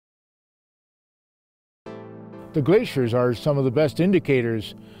The glaciers are some of the best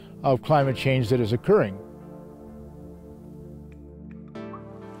indicators of climate change that is occurring.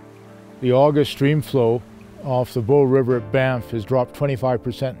 The August stream flow off the Bow River at Banff has dropped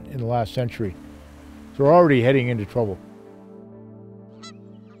 25% in the last century. So we're already heading into trouble.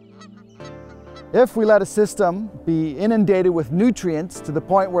 If we let a system be inundated with nutrients to the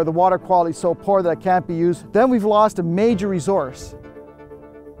point where the water quality is so poor that it can't be used, then we've lost a major resource.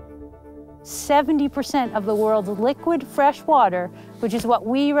 70% of the world's liquid fresh water, which is what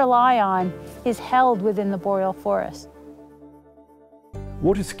we rely on, is held within the boreal forest.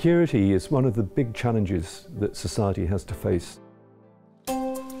 Water security is one of the big challenges that society has to face.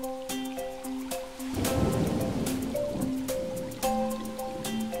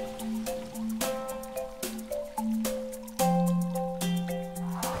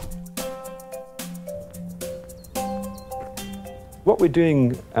 What we're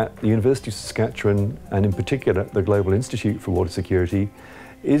doing at the University of Saskatchewan, and in particular at the Global Institute for Water Security,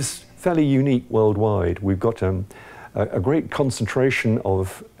 is fairly unique worldwide. We've got a great concentration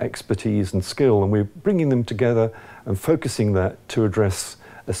of expertise and skill, and we're bringing them together and focusing that to address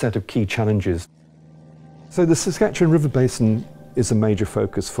a set of key challenges. So the Saskatchewan River Basin is a major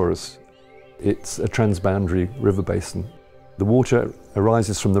focus for us. It's a transboundary river basin. The water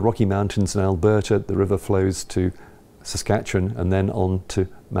arises from the Rocky Mountains in Alberta. The river flows to Saskatchewan and then on to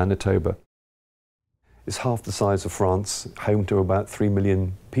Manitoba. It's half the size of France, home to about 3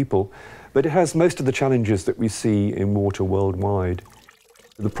 million people, but it has most of the challenges that we see in water worldwide.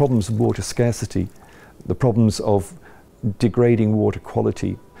 The problems of water scarcity, the problems of degrading water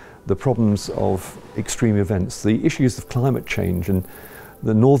quality, the problems of extreme events, the issues of climate change, and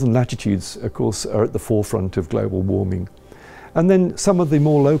the northern latitudes, of course, are at the forefront of global warming. And then some of the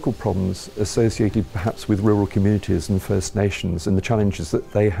more local problems associated perhaps with rural communities and First Nations and the challenges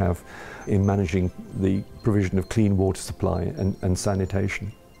that they have in managing the provision of clean water supply and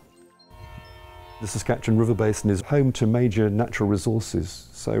sanitation. The Saskatchewan River Basin is home to major natural resources.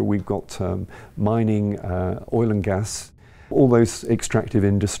 So we've got mining, oil and gas, all those extractive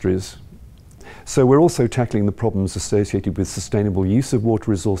industries. So we're also tackling the problems associated with sustainable use of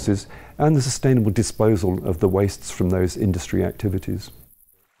water resources and the sustainable disposal of the wastes from those industry activities.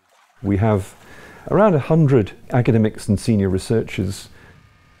 We have around 100 academics and senior researchers,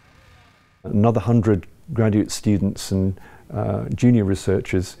 another 100 graduate students and junior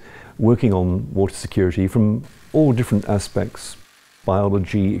researchers working on water security from all different aspects: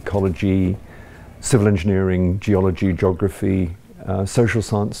 biology, ecology, civil engineering, geology, geography, social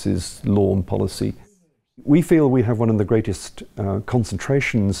sciences, law and policy. We feel we have one of the greatest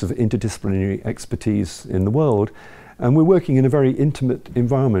concentrations of interdisciplinary expertise in the world, and we're working in a very intimate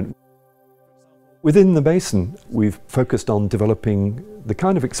environment. Within the basin, we've focused on developing the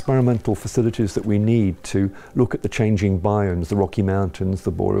kind of experimental facilities that we need to look at the changing biomes, the Rocky Mountains,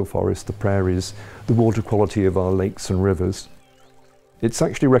 the boreal forest, the prairies, the water quality of our lakes and rivers. It's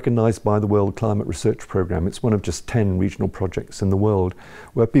actually recognised by the World Climate Research Programme. It's one of just 10 regional projects in the world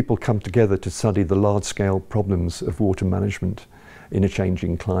where people come together to study the large-scale problems of water management in a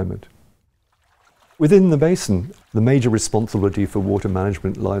changing climate. Within the basin, the major responsibility for water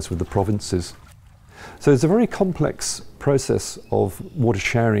management lies with the provinces. So it's a very complex process of water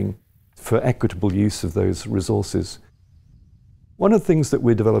sharing for equitable use of those resources. One of the things that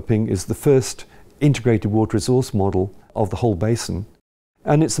we're developing is the first integrated water resource model of the whole basin.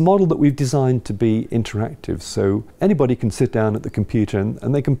 And it's a model that we've designed to be interactive, so anybody can sit down at the computer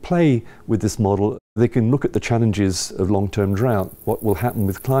and they can play with this model. They can look at the challenges of long-term drought, what will happen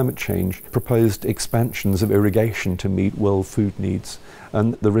with climate change, proposed expansions of irrigation to meet world food needs,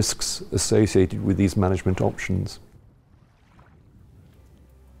 and the risks associated with these management options.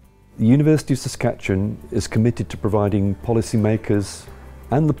 The University of Saskatchewan is committed to providing policymakers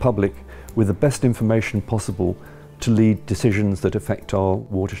and the public with the best information possible to lead decisions that affect our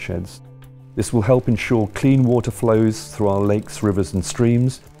watersheds. This will help ensure clean water flows through our lakes, rivers and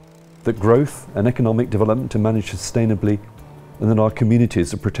streams, that growth and economic development are managed sustainably, and that our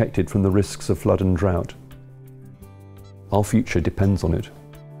communities are protected from the risks of flood and drought. Our future depends on it.